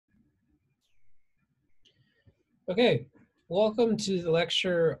Okay, welcome to the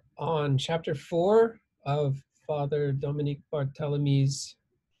lecture on chapter 4 of Father Dominique Barthélemy's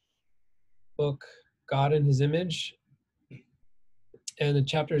book, God in His Image. And the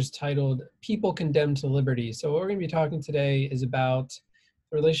chapter is titled People Condemned to Liberty. So what we're going to be talking today is about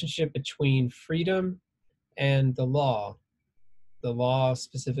the relationship between freedom and the law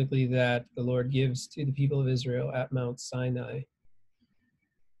specifically that the Lord gives to the people of Israel at Mount Sinai.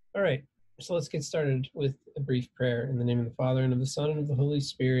 All right, so let's get started with a brief prayer. In the name of the Father, and of the Son, and of the Holy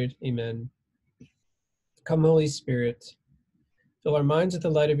Spirit. Amen. Come, Holy Spirit, fill our minds with the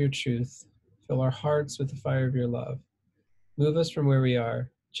light of your truth. Fill our hearts with the fire of your love. Move us from where we are.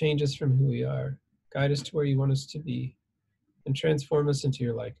 Change us from who we are. Guide us to where you want us to be. And transform us into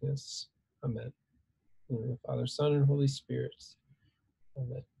your likeness. Amen. In the name of the Father, Son, and Holy Spirit.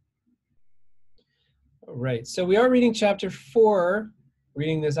 Amen. All right, so we are reading chapter 4,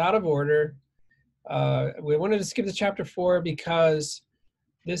 reading this out of order. We wanted to skip to chapter 4 because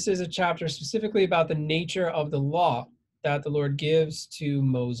this is a chapter specifically about the nature of the law that the Lord gives to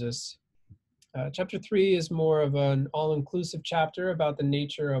Moses. Chapter 3 is more of an all-inclusive chapter about the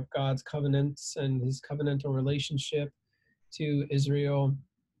nature of God's covenants and his covenantal relationship to Israel.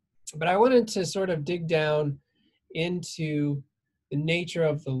 But I wanted to sort of dig down into the nature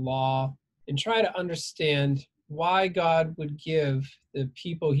of the law and try to understand why God would give the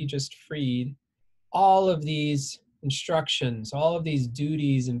people he just freed all of these instructions, all of these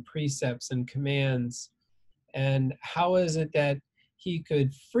duties and precepts and commands, and how is it that he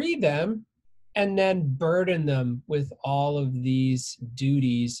could free them and then burden them with all of these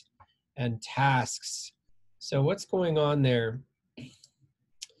duties and tasks. So what's going on there?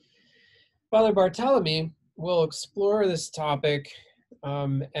 Father Barthélemy will explore this topic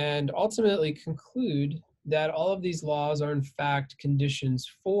and ultimately conclude that all of these laws are in fact conditions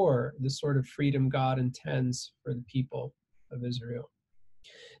for the sort of freedom God intends for the people of Israel.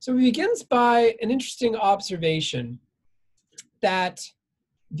 So he begins by an interesting observation that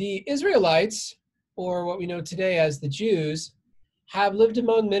the Israelites, or what we know today as the Jews, have lived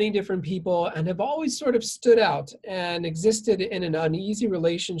among many different people and have always sort of stood out and existed in an uneasy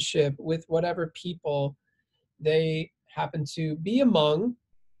relationship with whatever people they happen to be among.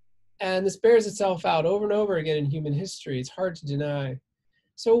 And this bears itself out over and over again in human history. It's hard to deny.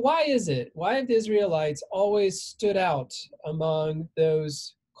 So why is it? Why have the Israelites always stood out among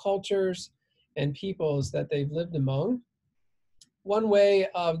those cultures and peoples that they've lived among? One way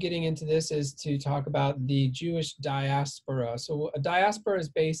of getting into this is to talk about the Jewish diaspora. So a diaspora is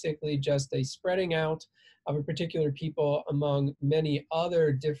basically just a spreading out of a particular people among many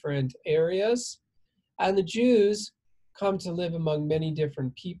other different areas. And the Jews come to live among many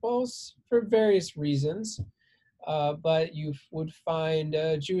different peoples for various reasons. But you would find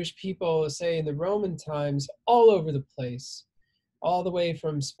Jewish people, say in the Roman times, all over the place, all the way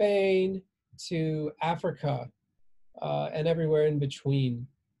from Spain to Africa. And everywhere in between.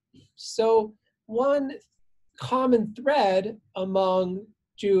 So one common thread among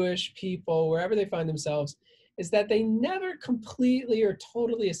Jewish people, wherever they find themselves, is that they never completely or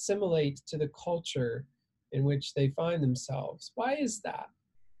totally assimilate to the culture in which they find themselves. Why is that?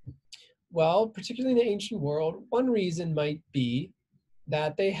 Well, particularly in the ancient world, one reason might be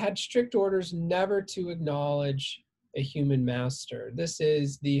that they had strict orders never to acknowledge a human master. This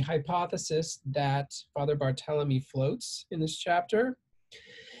is the hypothesis that Father Barthélemy floats in this chapter,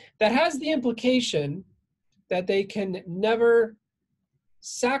 that has the implication that they can never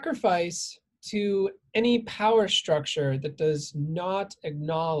sacrifice to any power structure that does not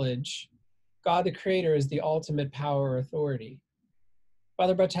acknowledge God the Creator as the ultimate power or authority.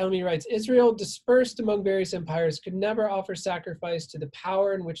 Father Barthélemy writes, Israel, dispersed among various empires, could never offer sacrifice to the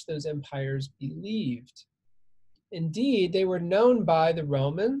power in which those empires believed. Indeed, they were known by the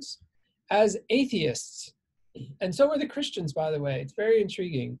Romans as atheists. And so were the Christians, by the way. It's very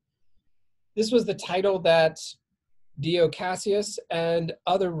intriguing. This was the title that Dio Cassius and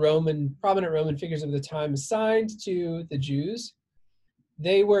other prominent Roman figures of the time assigned to the Jews.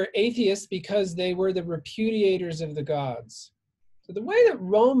 They were atheists because they were the repudiators of the gods. So the way that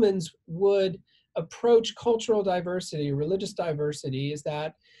Romans would approach cultural diversity, religious diversity, is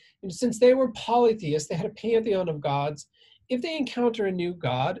that since they were polytheists, they had a pantheon of gods. If they encounter a new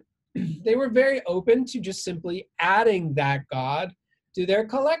god, they were very open to just simply adding that god to their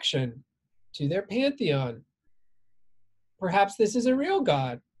collection, to their pantheon. Perhaps this is a real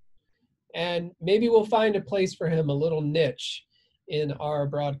god, and maybe we'll find a place for him, a little niche in our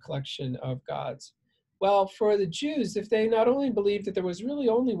broad collection of gods. Well, for the Jews, if they not only believed that there was really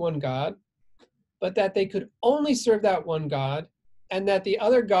only one God, but that they could only serve that one God, and that the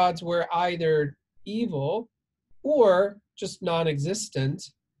other gods were either evil or just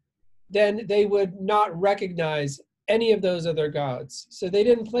non-existent, then they would not recognize any of those other gods. So they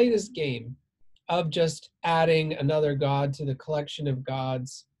didn't play this game of just adding another god to the collection of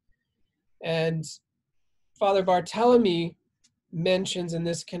gods. And Father Barthélemy mentions in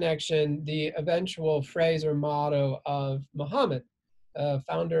this connection the eventual phrase or motto of Muhammad,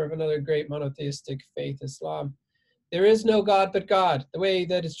 founder of another great monotheistic faith, Islam. There is no God but God. The way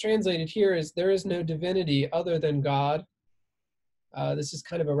that it's translated here is there is no divinity other than God. This is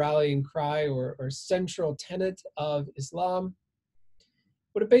kind of a rallying cry or central tenet of Islam.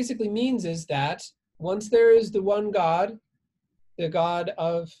 What it basically means is that once there is the one God, the God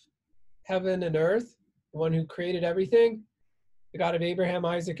of heaven and earth, the one who created everything, the God of Abraham,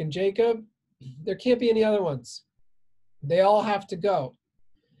 Isaac, and Jacob, there can't be any other ones. They all have to go.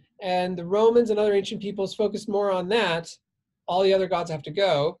 And the Romans and other ancient peoples focused more on that. All the other gods have to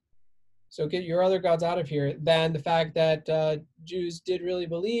go. So get your other gods out of here, than the fact that Jews did really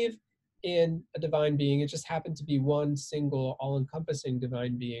believe in a divine being. It just happened to be one single, all-encompassing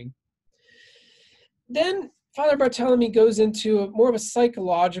divine being. Then Father Barthélemy goes into more of a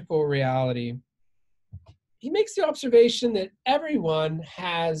psychological reality. He makes the observation that everyone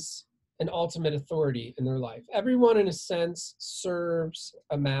has an ultimate authority in their life. Everyone, in a sense, serves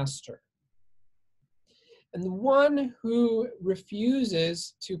a master. And the one who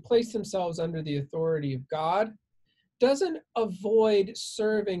refuses to place themselves under the authority of God doesn't avoid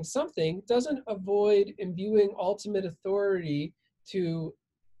serving something, doesn't avoid imbuing ultimate authority to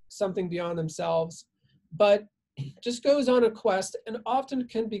something beyond themselves, but just goes on a quest and often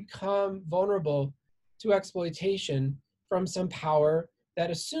can become vulnerable to exploitation from some power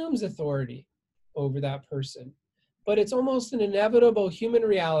that assumes authority over that person. But it's almost an inevitable human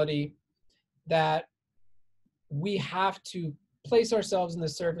reality that we have to place ourselves in the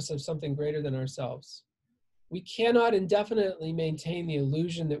service of something greater than ourselves. We cannot indefinitely maintain the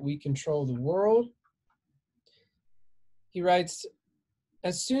illusion that we control the world. He writes,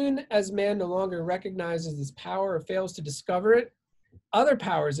 as soon as man no longer recognizes this power or fails to discover it, other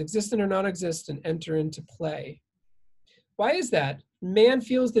powers, existent or non-existent, enter into play. Why is that? Man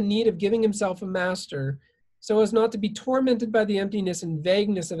feels the need of giving himself a master so as not to be tormented by the emptiness and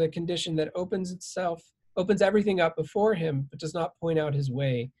vagueness of a condition that opens everything up before him, but does not point out his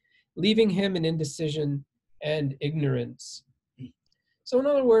way, leaving him in indecision and ignorance. So in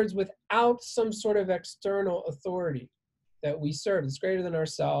other words, without some sort of external authority that we serve that's greater than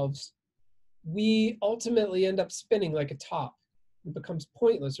ourselves, we ultimately end up spinning like a top. It becomes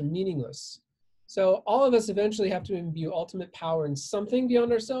pointless or meaningless. So all of us eventually have to imbue ultimate power in something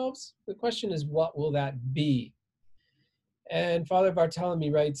beyond ourselves. The question is, what will that be? And Father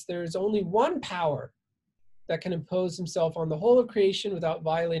Barthélemy writes, there is only one power that can impose himself on the whole of creation without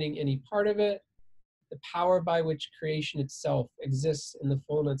violating any part of it, the power by which creation itself exists in the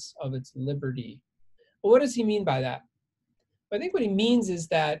fullness of its liberty. Well, what does he mean by that? I think what he means is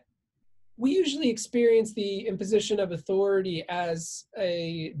that we usually experience the imposition of authority as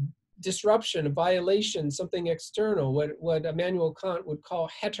a disruption, a violation, something external, what Immanuel Kant would call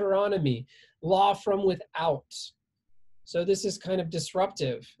heteronomy, law from without. So this is kind of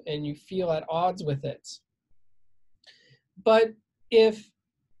disruptive and you feel at odds with it. But if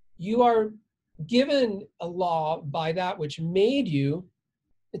you are given a law by that which made you,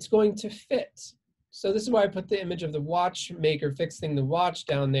 it's going to fit. So this is why I put the image of the watchmaker fixing the watch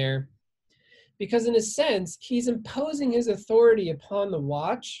down there, because in a sense, he's imposing his authority upon the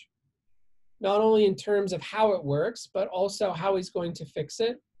watch, not only in terms of how it works, but also how he's going to fix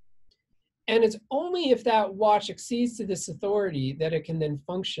it. And it's only if that watch accedes to this authority that it can then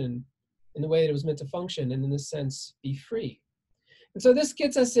function in the way that it was meant to function, and in this sense, be free. And so this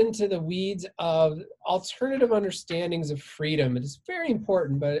gets us into the weeds of alternative understandings of freedom. It is very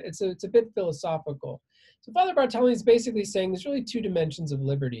important, but it's a bit philosophical. So Father Barthélemy is basically saying there's really two dimensions of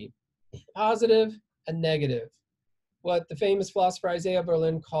liberty, positive and negative. What the famous philosopher Isaiah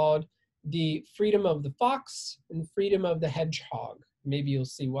Berlin called the freedom of the fox and freedom of the hedgehog. Maybe you'll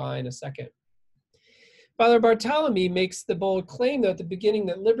see why in a second. Father Barthélemy makes the bold claim, though, at the beginning,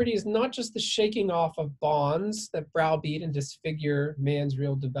 that liberty is not just the shaking off of bonds that browbeat and disfigure man's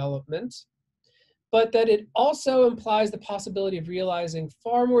real development, but that it also implies the possibility of realizing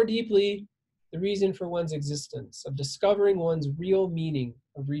far more deeply the reason for one's existence, of discovering one's real meaning,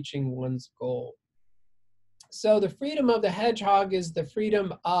 of reaching one's goal. So the freedom of the hedgehog is the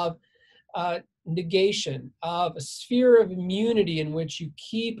freedom of negation, of a sphere of immunity in which you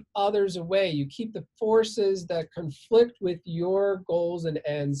keep others away. You keep the forces that conflict with your goals and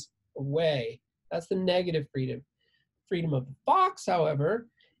ends away. That's the negative freedom. Freedom of the fox, however,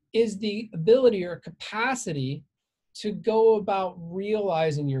 is the ability or capacity to go about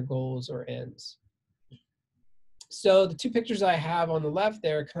realizing your goals or ends. So the two pictures I have on the left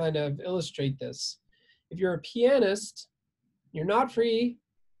there kind of illustrate this. If you're a pianist, you're not free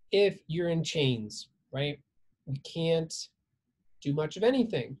if you're in chains, right? You can't do much of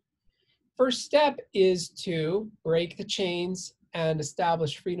anything. First step is to break the chains and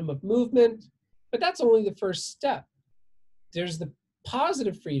establish freedom of movement, but that's only the first step. There's the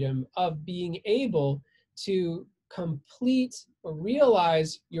positive freedom of being able to complete or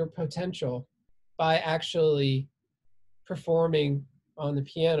realize your potential by actually performing on the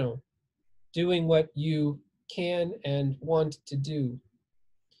piano, doing what you can and want to do.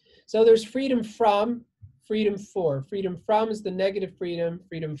 So there's freedom from, freedom for. Freedom from is the negative freedom,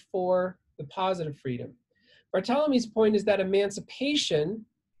 freedom for the positive freedom. Barthelemy point is that emancipation,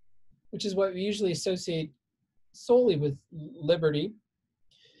 which is what we usually associate solely with liberty,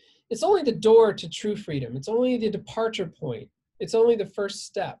 it's only the door to true freedom. It's only the departure point. It's only the first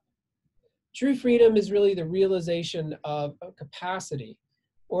step. True freedom is really the realization of a capacity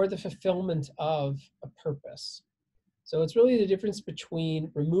or the fulfillment of a purpose. So it's really the difference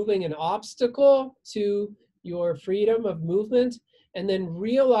between removing an obstacle to your freedom of movement and then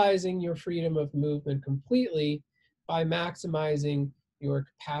realizing your freedom of movement completely by maximizing your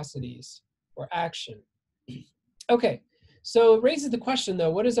capacities or action. Okay, so it raises the question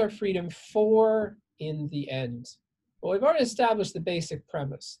though, what is our freedom for in the end? Well, we've already established the basic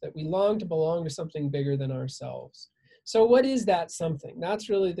premise that we long to belong to something bigger than ourselves. So what is that something? That's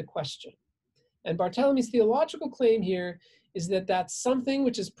really the question. And Barthelemy's theological claim here is that that something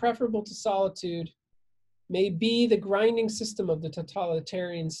which is preferable to solitude may be the grinding system of the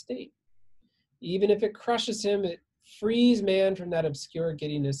totalitarian state. Even if it crushes him, it frees man from that obscure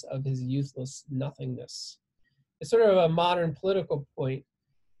giddiness of his youthless nothingness. It's sort of a modern political point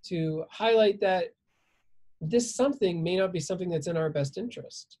to highlight that this something may not be something that's in our best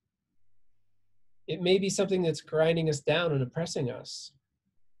interest. It may be something that's grinding us down and oppressing us.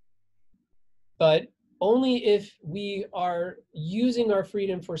 But only if we are using our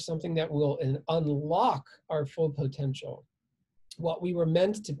freedom for something that will unlock our full potential, what we were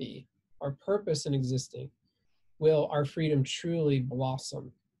meant to be, our purpose in existing, will our freedom truly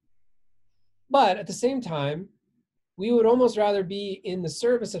blossom. But at the same time, we would almost rather be in the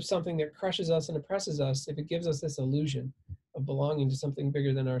service of something that crushes us and oppresses us if it gives us this illusion of belonging to something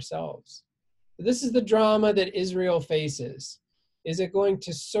bigger than ourselves. This is the drama that Israel faces. Is it going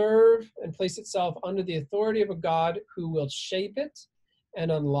to serve and place itself under the authority of a God who will shape it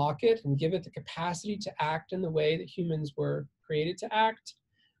and unlock it and give it the capacity to act in the way that humans were created to act?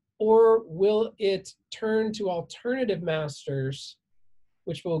 Or will it turn to alternative masters,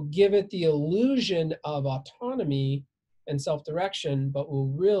 which will give it the illusion of autonomy and self-direction, but will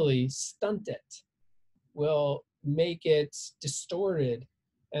really stunt it, will make it distorted,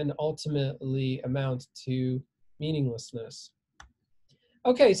 and ultimately amount to meaninglessness?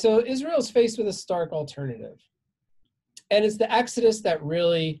 Okay, so Israel's faced with a stark alternative. And it's the Exodus that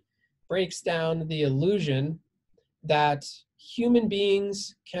really breaks down the illusion that human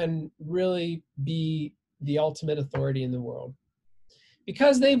beings can really be the ultimate authority in the world.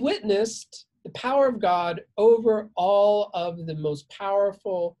 Because they've witnessed the power of God over all of the most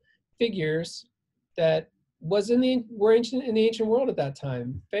powerful figures that were in the ancient world at that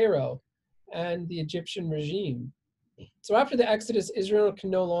time, Pharaoh and the Egyptian regime. So after the Exodus, Israel can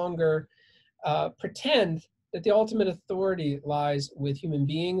no longer pretend that the ultimate authority lies with human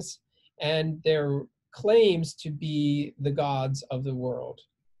beings and their claims to be the gods of the world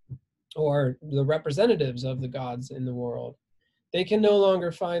or the representatives of the gods in the world. They can no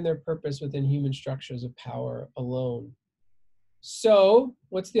longer find their purpose within human structures of power alone. So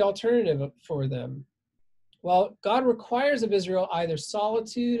what's the alternative for them? Well, God requires of Israel either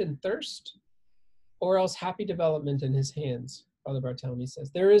solitude and thirst or else happy development in his hands, Father Barthelemy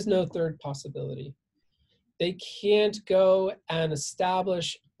says. There is no third possibility. They can't go and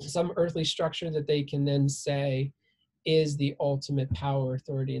establish some earthly structure that they can then say is the ultimate power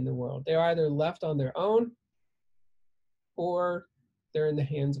authority in the world. They're either left on their own or they're in the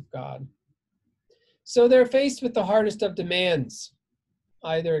hands of God. So they're faced with the hardest of demands,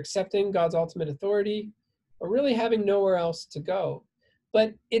 either accepting God's ultimate authority or really having nowhere else to go.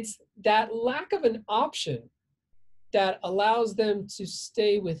 But it's that lack of an option that allows them to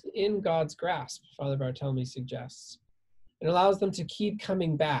stay within God's grasp, Father Barthelemy suggests. It allows them to keep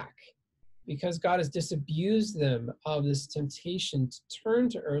coming back because God has disabused them of this temptation to turn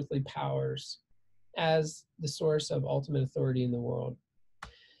to earthly powers as the source of ultimate authority in the world.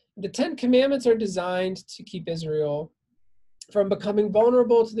 The 10 Commandments are designed to keep Israel from becoming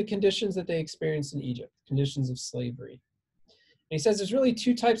vulnerable to the conditions that they experienced in Egypt, conditions of slavery. And he says there's really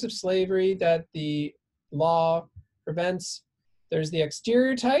two types of slavery that the law prevents. There's the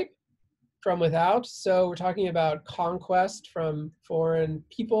exterior type, from without. So we're talking about conquest from foreign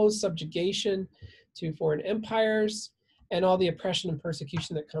peoples, subjugation to foreign empires, and all the oppression and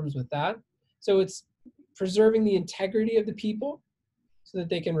persecution that comes with that. So it's preserving the integrity of the people so that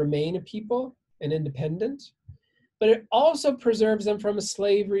they can remain a people and independent. But it also preserves them from a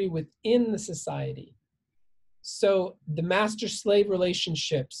slavery within the society. So the master-slave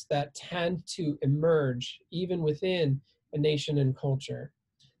relationships that tend to emerge even within a nation and culture,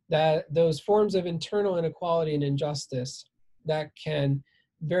 that those forms of internal inequality and injustice that can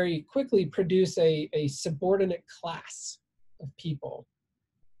very quickly produce a subordinate class of people,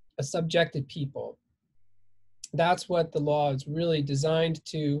 a subjected people. That's what the law is really designed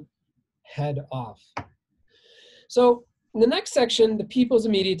to head off. So in the next section, the people's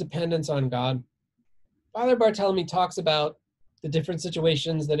immediate dependence on God, Father Barthélemy talks about the different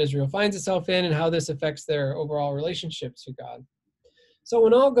situations that Israel finds itself in and how this affects their overall relationship to God. So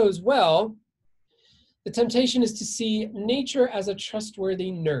when all goes well, the temptation is to see nature as a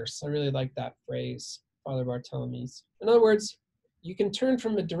trustworthy nurse. I really like that phrase, Father Barthélemy's. In other words, you can turn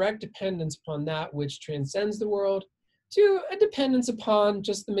from a direct dependence upon that which transcends the world to a dependence upon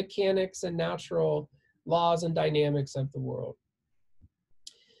just the mechanics and natural laws and dynamics of the world.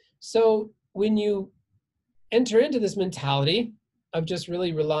 So when you enter into this mentality of just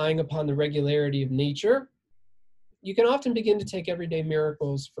really relying upon the regularity of nature, you can often begin to take everyday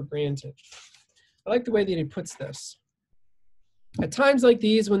miracles for granted. I like the way that he puts this. At times like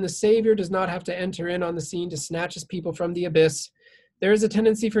these, when the Savior does not have to enter in on the scene to snatch his people from the abyss, there is a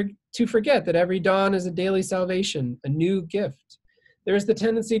tendency to forget that every dawn is a daily salvation, a new gift. There is the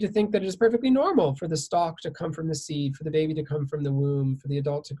tendency to think that it is perfectly normal for the stalk to come from the seed, for the baby to come from the womb, for the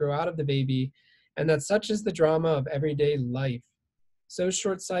adult to grow out of the baby, and that such is the drama of everyday life. So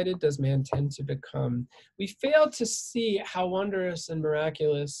short-sighted does man tend to become. We fail to see how wondrous and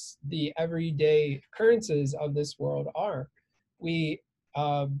miraculous the everyday occurrences of this world are. We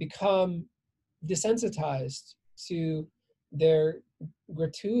become desensitized to their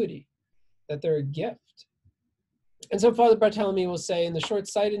gratuity, that they're a gift. And so Father Barthélemy will say, in the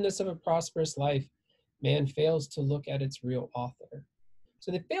short-sightedness of a prosperous life, man fails to look at its real author.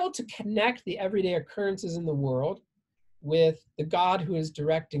 So they fail to connect the everyday occurrences in the world with the God who is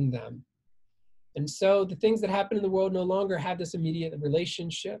directing them. And so the things that happen in the world no longer have this immediate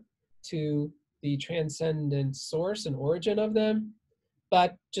relationship to the transcendent source and origin of them,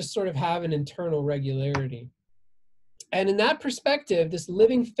 but just sort of have an internal regularity. And in that perspective, this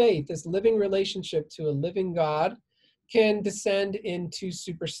living faith, this living relationship to a living God can descend into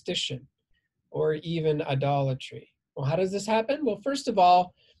superstition or even idolatry. Well, how does this happen? Well, first of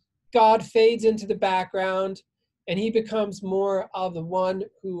all, God fades into the background and he becomes more of the one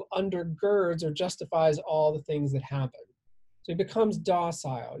who undergirds or justifies all the things that happen. So he becomes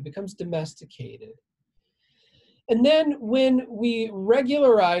docile, he becomes domesticated. And then when we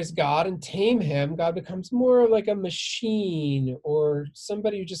regularize God and tame him, God becomes more like a machine or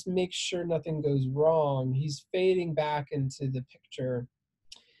somebody who just makes sure nothing goes wrong. He's fading back into the picture.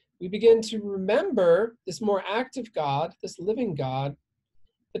 We begin to remember this more active God, this living God,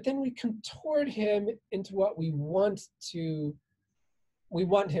 but then we contort him into what we want him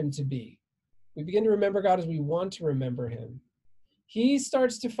to be. We begin to remember God as we want to remember him. He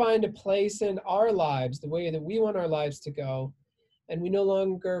starts to find a place in our lives, the way that we want our lives to go, and we no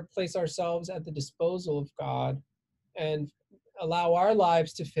longer place ourselves at the disposal of God and allow our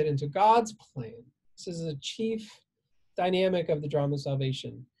lives to fit into God's plan. This is a chief dynamic of the drama of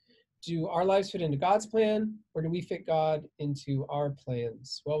salvation. Do our lives fit into God's plan, or do we fit God into our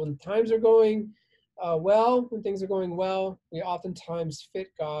plans? Well, when times are going when things are going well, we oftentimes fit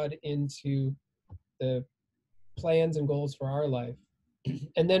God into the plans and goals for our life.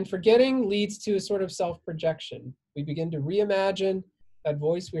 And then forgetting leads to a sort of self-projection. We begin to reimagine that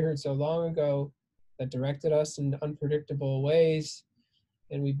voice we heard so long ago that directed us in unpredictable ways.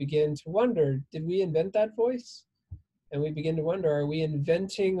 And we begin to wonder, did we invent that voice? And we begin to wonder, are we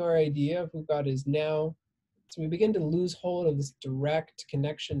inventing our idea of who God is now? So we begin to lose hold of this direct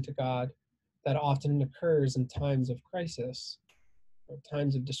connection to God that often occurs in times of crisis or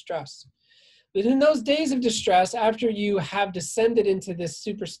times of distress. But in those days of distress, after you have descended into this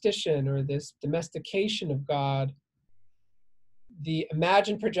superstition or this domestication of God, the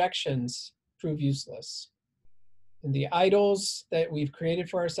imagined projections prove useless. And the idols that we've created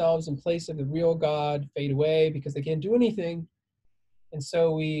for ourselves in place of the real God fade away because they can't do anything. And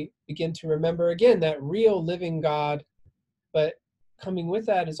so we begin to remember again that real living God But coming with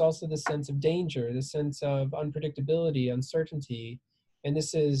that is also the sense of danger, the sense of unpredictability, uncertainty. And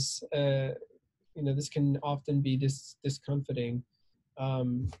this is, this can often be discomforting.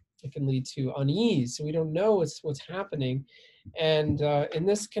 It can lead to unease. So we don't know what's happening. And in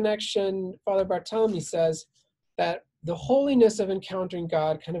this connection, Father Bartholomew says that the holiness of encountering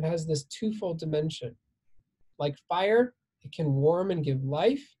God kind of has this twofold dimension. Like fire, it can warm and give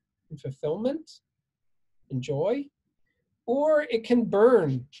life and fulfillment and joy, or it can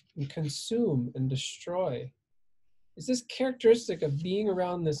burn and consume and destroy. It's this characteristic of being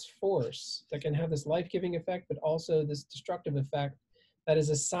around this force that can have this life-giving effect, but also this destructive effect that is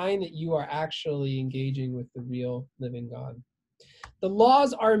a sign that you are actually engaging with the real living God. The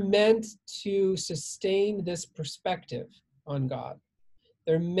laws are meant to sustain this perspective on God.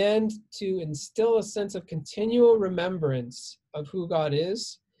 They're meant to instill a sense of continual remembrance of who God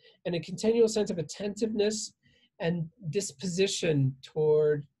is and a continual sense of attentiveness and disposition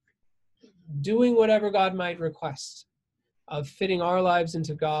toward doing whatever God might request, of fitting our lives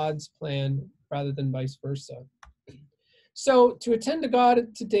into God's plan rather than vice versa. So to attend to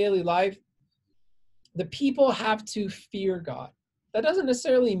God to daily life, the people have to fear God. That doesn't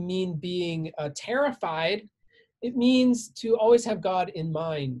necessarily mean being terrified. It means to always have God in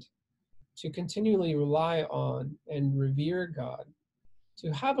mind, to continually rely on and revere God,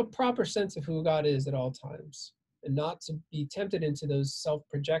 to have a proper sense of who God is at all times, and not to be tempted into those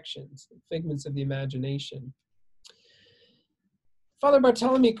self-projections, figments of the imagination. Father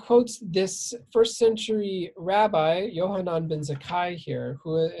Bartholomew quotes this first century rabbi, Yohanan ben Zakkai here,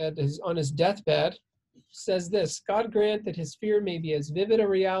 who on his deathbed says this: God grant that his fear may be as vivid a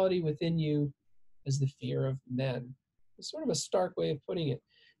reality within you as the fear of men. It's sort of a stark way of putting it.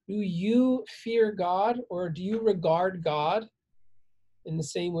 Do you fear God, or do you regard God in the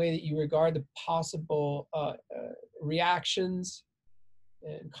same way that you regard the possible reactions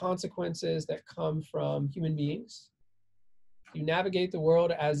and consequences that come from human beings? You navigate the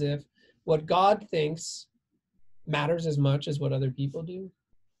world as if what God thinks matters as much as what other people do.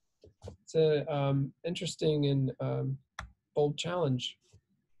 It's a interesting and bold challenge.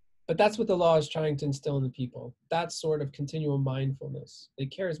 But that's what the law is trying to instill in the people. That sort of continual mindfulness. They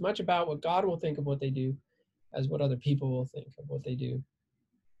care as much about what God will think of what they do as what other people will think of what they do.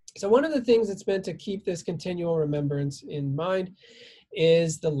 So one of the things that's meant to keep this continual remembrance in mind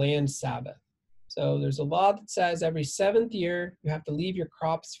is the land Sabbath. So there's a law that says every 7th year you have to leave your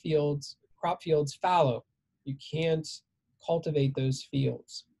crop fields fallow. You can't cultivate those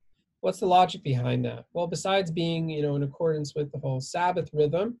fields. What's the logic behind that? Well, besides being, in accordance with the whole Sabbath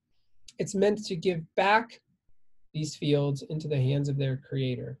rhythm, it's meant to give back these fields into the hands of their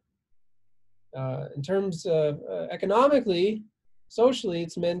creator. In terms of economically, socially,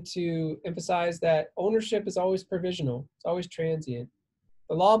 it's meant to emphasize that ownership is always provisional. It's always transient.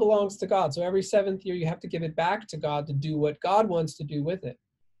 The law belongs to God. So every 7th year, you have to give it back to God to do what God wants to do with it.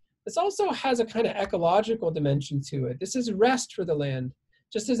 This also has a kind of ecological dimension to it. This is rest for the land.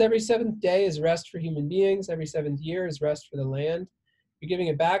 Just as every 7th day is rest for human beings, every 7th year is rest for the land. You're giving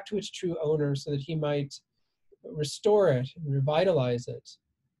it back to its true owner so that he might restore it and revitalize it.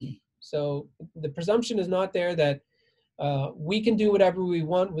 So the presumption is not there that we can do whatever we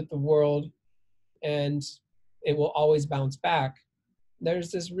want with the world and it will always bounce back.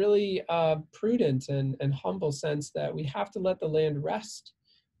 There's this really prudent and humble sense that we have to let the land rest.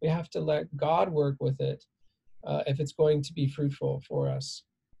 We have to let God work with it if it's going to be fruitful for us.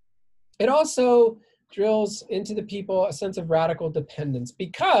 It also drills into the people a sense of radical dependence,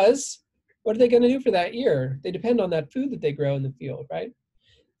 because what are they going to do for that year? They depend on that food that they grow in the field, right?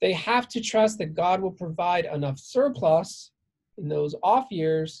 They have to trust that God will provide enough surplus in those off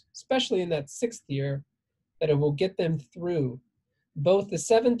years, especially in that 6th year, that it will get them through both the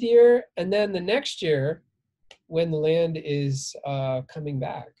 7th year and then the next year when the land is coming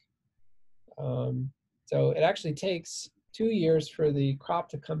back. So it actually takes 2 years for the crop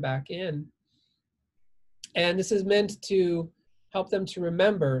to come back in. And this is meant to help them to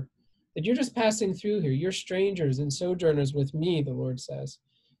remember that you're just passing through here. You're strangers and sojourners with me, the Lord says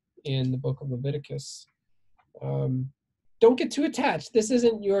in the book of Leviticus. Don't get too attached. This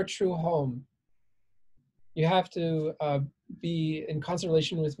isn't your true home. You have to be in constant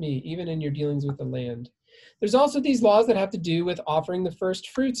relation with me, even in your dealings with the land. There's also these laws that have to do with offering the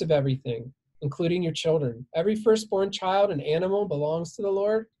first fruits of everything, including your children. Every firstborn child and animal belongs to the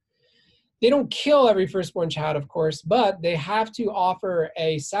Lord. They don't kill every firstborn child, of course, but they have to offer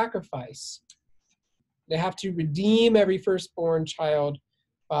a sacrifice. They have to redeem every firstborn child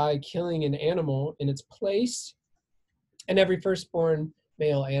by killing an animal in its place. And every firstborn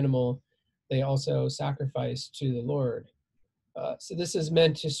male animal, they also sacrifice to the Lord. So this is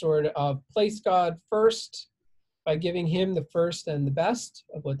meant to sort of place God first by giving him the first and the best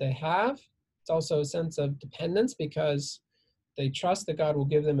of what they have. It's also a sense of dependence because they trust that God will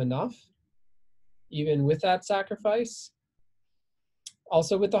give them enough, even with that sacrifice.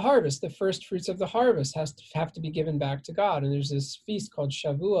 Also with the harvest, the first fruits of the harvest have to be given back to God. And there's this feast called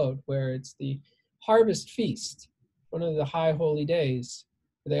Shavuot, where it's the harvest feast, one of the high holy days,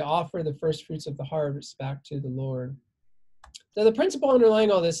 where they offer the first fruits of the harvest back to the Lord. So the principle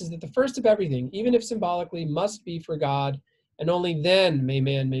underlying all this is that the first of everything, even if symbolically, must be for God, and only then may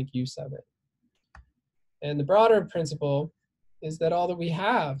man make use of it. And the broader principle is that all that we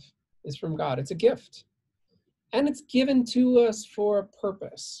have is from God. It's a gift. And it's given to us for a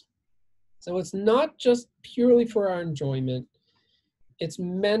purpose. So it's not just purely for our enjoyment. It's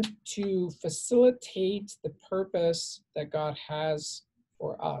meant to facilitate the purpose that God has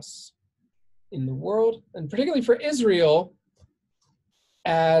for us in the world, and particularly for Israel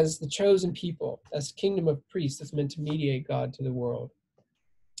as the chosen people, as kingdom of priests that's meant to mediate God to the world.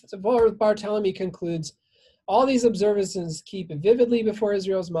 So Barthélemy concludes, all these observances keep vividly before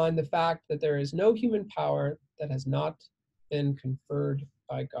Israel's mind the fact that there is no human power that has not been conferred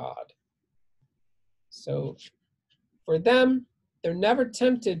by God. So for them, they're never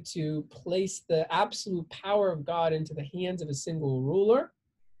tempted to place the absolute power of God into the hands of a single ruler,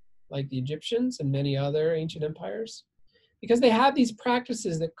 like the Egyptians and many other ancient empires, because they have these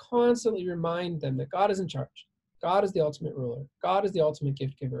practices that constantly remind them that God is in charge. God is the ultimate ruler. God is the ultimate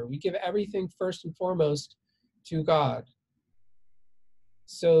gift giver. We give everything first and foremost to God.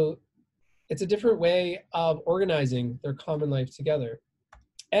 So it's a different way of organizing their common life together.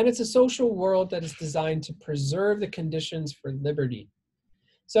 And it's a social world that is designed to preserve the conditions for liberty.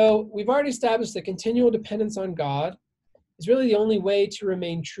 So we've already established that continual dependence on God is really the only way to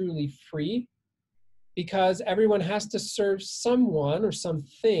remain truly free, because everyone has to serve someone or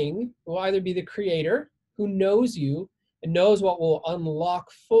something who will either be the creator, who knows you and knows what will unlock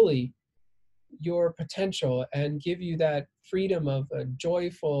fully your potential and give you that freedom of a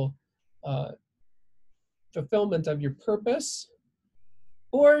joyful fulfillment of your purpose,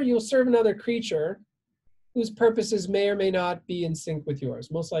 or you'll serve another creature whose purposes may or may not be in sync with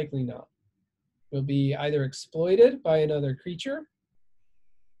yours, most likely not. You'll be either exploited by another creature,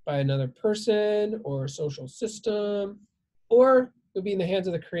 by another person or social system, or you'll be in the hands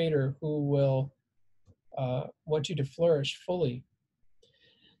of the creator who will want you to flourish fully.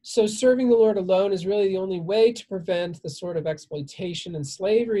 So serving the Lord alone is really the only way to prevent the sort of exploitation and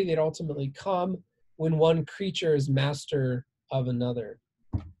slavery that ultimately come when one creature is master of another.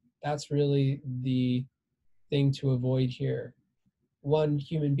 That's really the thing to avoid here. One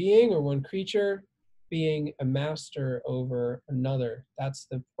human being or one creature being a master over another. That's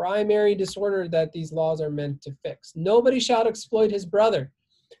the primary disorder that these laws are meant to fix. Nobody shall exploit his brother.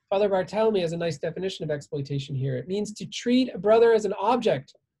 Father Barthélemy has a nice definition of exploitation here. It means to treat a brother as an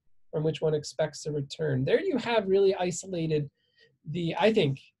object from which one expects a return. There you have really isolated I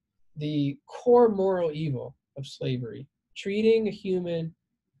think, the core moral evil of slavery, treating a human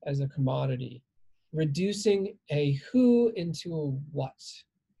as a commodity, reducing a who into a what,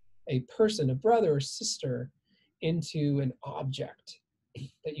 a person, a brother or sister, into an object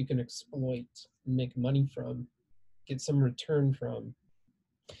that you can exploit and make money from, get some return from.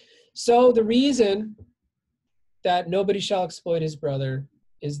 So the reason that nobody shall exploit his brother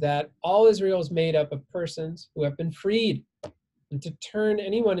is that all Israel is made up of persons who have been freed. And to turn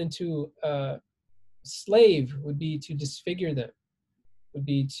anyone into a slave would be to disfigure them, would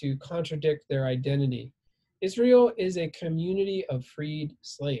be to contradict their identity. Israel is a community of freed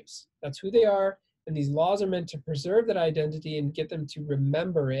slaves. That's who they are, and these laws are meant to preserve that identity and get them to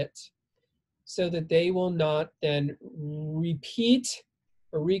remember it so that they will not then repeat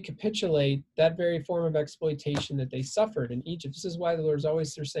or recapitulate that very form of exploitation that they suffered in Egypt. This is why the Lord is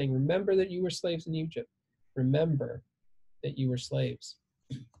always saying, remember that you were slaves in Egypt. Remember that you were slaves.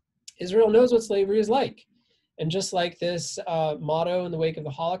 Israel knows what slavery is like. And just like this motto in the wake of the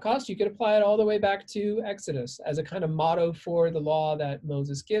Holocaust, you could apply it all the way back to Exodus as a kind of motto for the law that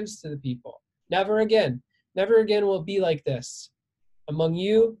Moses gives to the people. Never again will it be like this among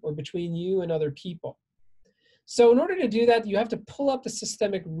you or between you and other people. So in order to do that, you have to pull up the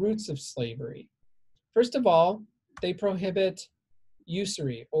systemic roots of slavery. First of all, they prohibit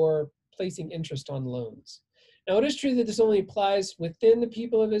usury or placing interest on loans. Now, it is true that this only applies within the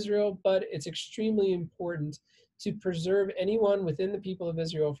people of Israel, but it's extremely important to preserve anyone within the people of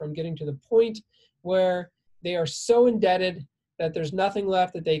Israel from getting to the point where they are so indebted that there's nothing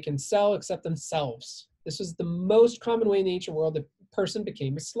left that they can sell except themselves. This was the most common way in the ancient world that person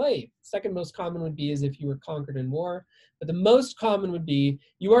became a slave. Second most common would be is if you were conquered in war. But the most common would be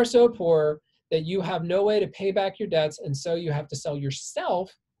you are so poor that you have no way to pay back your debts, and so you have to sell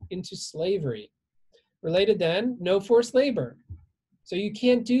yourself into slavery. Related then, no forced labor. So you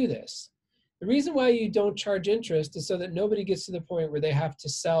can't do this. The reason why you don't charge interest is so that nobody gets to the point where they have to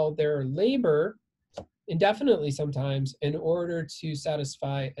sell their labor indefinitely sometimes in order to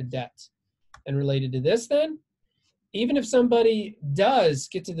satisfy a debt. And related to this then, even if somebody does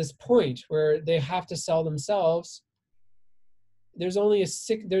get to this point where they have to sell themselves, there's only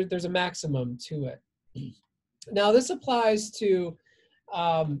there's a maximum to it. Now this applies to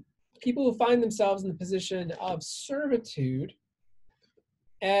people who find themselves in the position of servitude,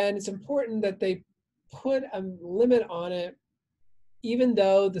 and it's important that they put a limit on it, even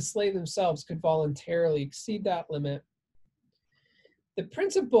though the slave themselves could voluntarily exceed that limit. The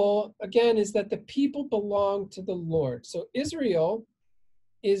principle, again, is that the people belong to the Lord. So Israel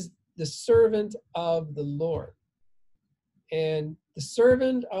is the servant of the Lord. And the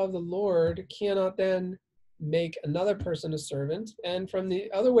servant of the Lord cannot then make another person a servant. And from the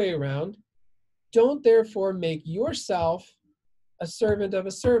other way around, don't therefore make yourself a servant of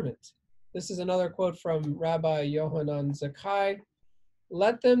a servant. This is another quote from Rabbi Yohanan Zakkai.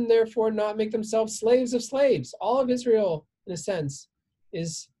 Let them therefore not make themselves slaves of slaves. All of Israel, in a sense,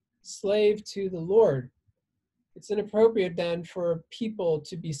 is slave to the Lord. It's inappropriate then for people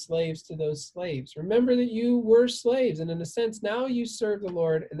to be slaves to those slaves. Remember that you were slaves, and in a sense, now you serve the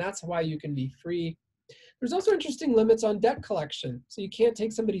Lord, and that's why you can be free. There's also interesting limits on debt collection. So you can't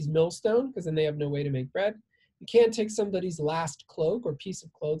take somebody's millstone, because then they have no way to make bread. You can't take somebody's last cloak or piece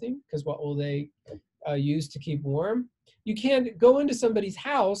of clothing, because what will they use to keep warm? You can't go into somebody's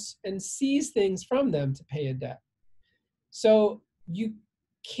house and seize things from them to pay a debt. So you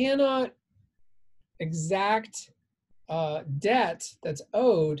cannot exact debt that's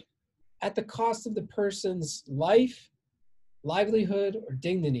owed at the cost of the person's life, livelihood, or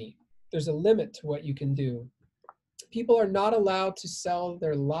dignity. There's a limit to what you can do. People are not allowed to sell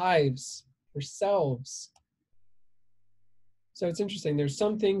their lives, themselves. So it's interesting. There's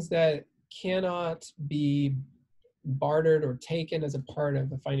some things that cannot be bartered or taken as a part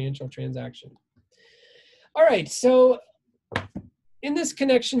of a financial transaction. All right, so in this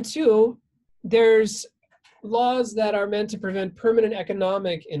connection too, there's laws that are meant to prevent permanent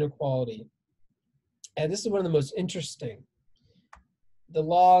economic inequality. And this is one of the most interesting. The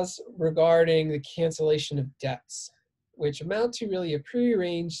laws regarding the cancellation of debts, which amount to really a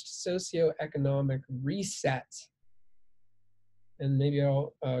prearranged socioeconomic reset. And maybe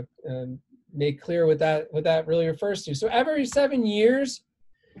I'll make clear what that really refers to. So every 7 years,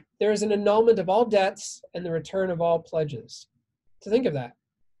 there is an annulment of all debts and the return of all pledges. So think of that.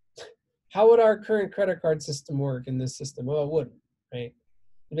 How would our current credit card system work in this system? Well, it wouldn't, right?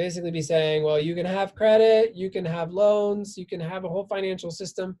 It'd basically be saying, well, you can have credit, you can have loans, you can have a whole financial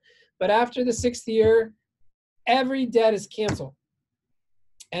system, but after the 6th year, every debt is canceled.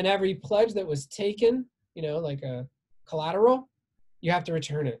 And every pledge that was taken, like a collateral, you have to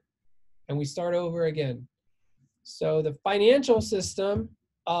return it. And we start over again. So the financial system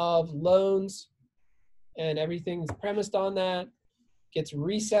of loans and everything that's premised on that gets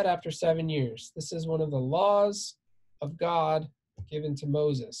reset after 7 years. This is one of the laws of God given to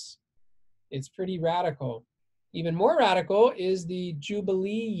Moses. It's pretty radical. Even more radical is the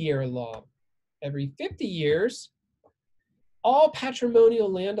Jubilee year law. Every 50 years, all patrimonial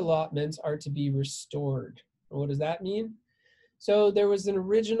land allotments are to be restored. What does that mean? So there was an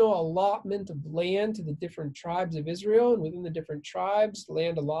original allotment of land to the different tribes of Israel, and within the different tribes,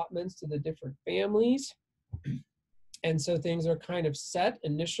 land allotments to the different families. And so things are kind of set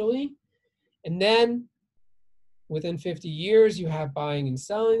initially. And then within 50 years, you have buying and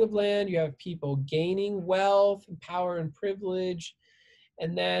selling of land. You have people gaining wealth and power and privilege.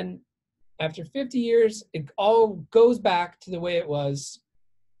 And then after 50 years, it all goes back to the way it was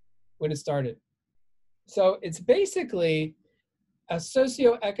when it started. So it's basically a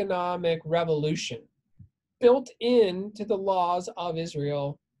socioeconomic revolution built into the laws of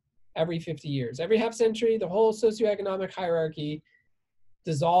Israel every 50 years. Every half century, the whole socioeconomic hierarchy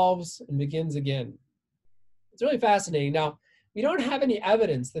dissolves and begins again. It's really fascinating. Now, we don't have any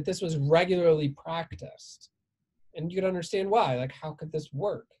evidence that this was regularly practiced. And you can understand why. Like, how could this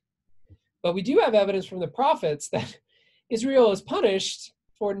work? But we do have evidence from the prophets that Israel is punished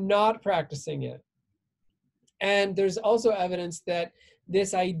for not practicing it. And there's also evidence that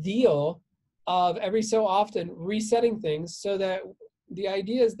this ideal of every so often resetting things, so that the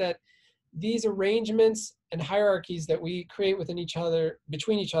idea is that these arrangements and hierarchies that we create within each other,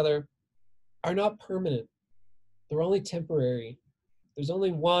 between each other, are not permanent. They're only temporary. There's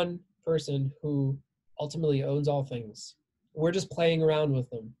only one person who ultimately owns all things. We're just playing around with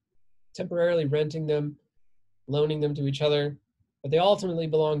them, temporarily renting them, loaning them to each other, but they ultimately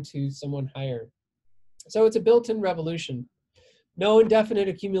belong to someone higher. So it's a built-in revolution. No indefinite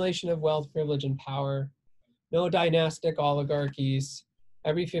accumulation of wealth, privilege, and power. No dynastic oligarchies.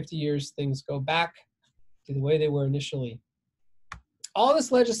 Every 50 years, things go back to the way they were initially. All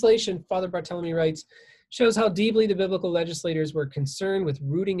this legislation, Father Bartholomew writes, shows how deeply the biblical legislators were concerned with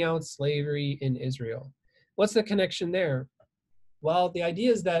rooting out slavery in Israel. What's the connection there? Well, the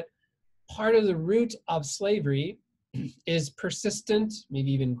idea is that part of the root of slavery is persistent,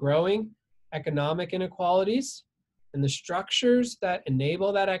 maybe even growing, economic inequalities, and the structures that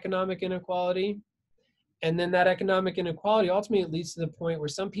enable that economic inequality. And then that economic inequality ultimately leads to the point where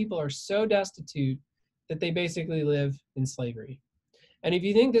some people are so destitute that they basically live in slavery. And if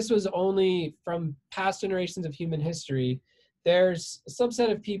you think this was only from past generations of human history, there's a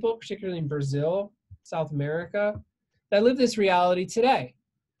subset of people, particularly in Brazil, South America, that live this reality today.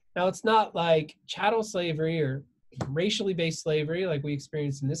 Now, it's not like chattel slavery or racially based slavery like we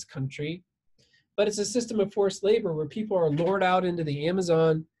experience in this country, but it's a system of forced labor where people are lured out into the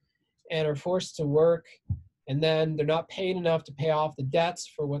Amazon and are forced to work, and then they're not paid enough to pay off the debts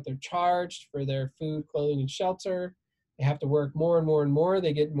for what they're charged for their food, clothing, and shelter. They have to work more and more and more.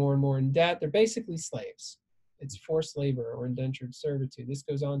 They get more and more in debt. They're basically slaves. It's forced labor or indentured servitude. This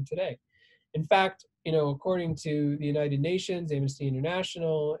goes on today. In fact, according to the United Nations, Amnesty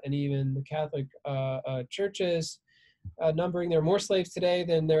International, and even the Catholic churches, numbering there are more slaves today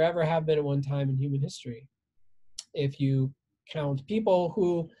than there ever have been at one time in human history. If you count people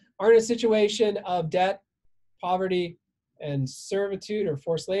who are in a situation of debt, poverty, and servitude or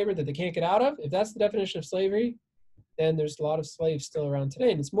forced labor that they can't get out of, if that's the definition of slavery, then there's a lot of slaves still around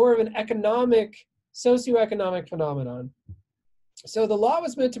today. And it's more of an economic, socioeconomic phenomenon. So the law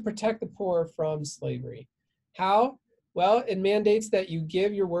was meant to protect the poor from slavery. How? Well, it mandates that you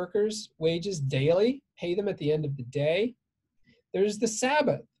give your workers wages daily, pay them at the end of the day. There's the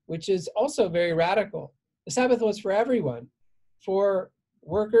Sabbath, which is also very radical. The Sabbath was for everyone, for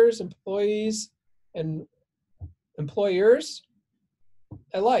workers, employees, and employers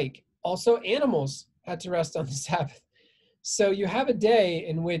alike. Also, animals had to rest on the Sabbath. So you have a day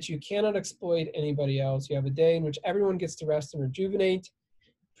in which you cannot exploit anybody else. You have a day in which everyone gets to rest and rejuvenate,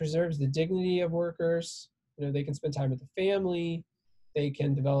 preserves the dignity of workers. They can spend time with the family. They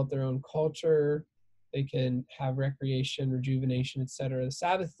can develop their own culture. They can have recreation, rejuvenation, etc. The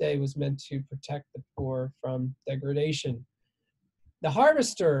Sabbath day was meant to protect the poor from degradation. The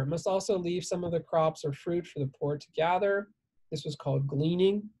harvester must also leave some of the crops or fruit for the poor to gather. This was called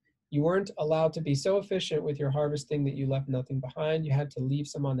gleaning. You weren't allowed to be so efficient with your harvesting that you left nothing behind. You had to leave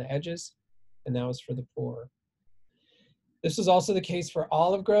some on the edges, and that was for the poor. This was also the case for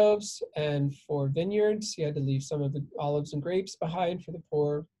olive groves and for vineyards. You had to leave some of the olives and grapes behind for the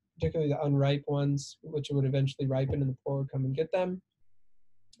poor, particularly the unripe ones, which would eventually ripen and the poor would come and get them.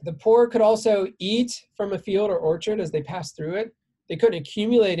 The poor could also eat from a field or orchard as they passed through it. They couldn't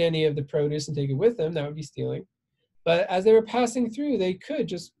accumulate any of the produce and take it with them. That would be stealing. But as they were passing through, they could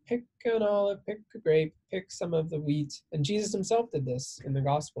just pick an olive, pick a grape, pick some of the wheat. And Jesus himself did this in the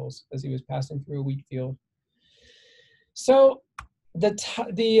Gospels as he was passing through a wheat field. So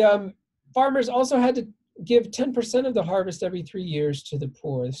the farmers also had to give 10% of the harvest every 3 years to the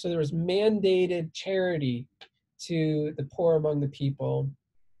poor. So there was mandated charity to the poor among the people.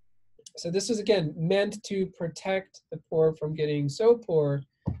 So this was, again, meant to protect the poor from getting so poor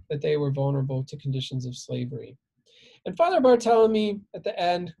that they were vulnerable to conditions of slavery. And Father Bartholomew, at the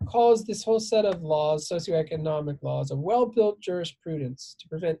end, calls this whole set of laws, socioeconomic laws, a well-built jurisprudence to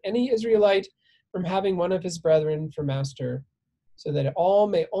prevent any Israelite from having one of his brethren for master, so that all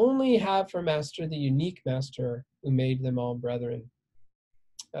may only have for master the unique master who made them all brethren.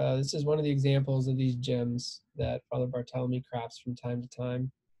 This is one of the examples of these gems that Father Bartholomew crafts from time to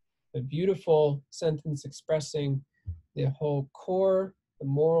time. A beautiful sentence expressing the whole core, the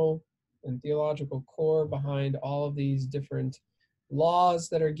moral and theological core behind all of these different laws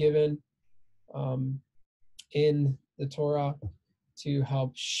that are given in the Torah to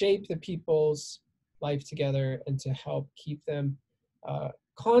help shape the people's life together and to help keep them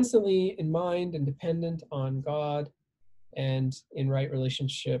constantly in mind and dependent on God and in right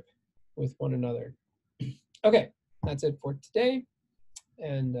relationship with one another. Okay, that's it for today,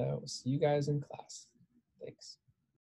 and we'll see you guys in class. Thanks.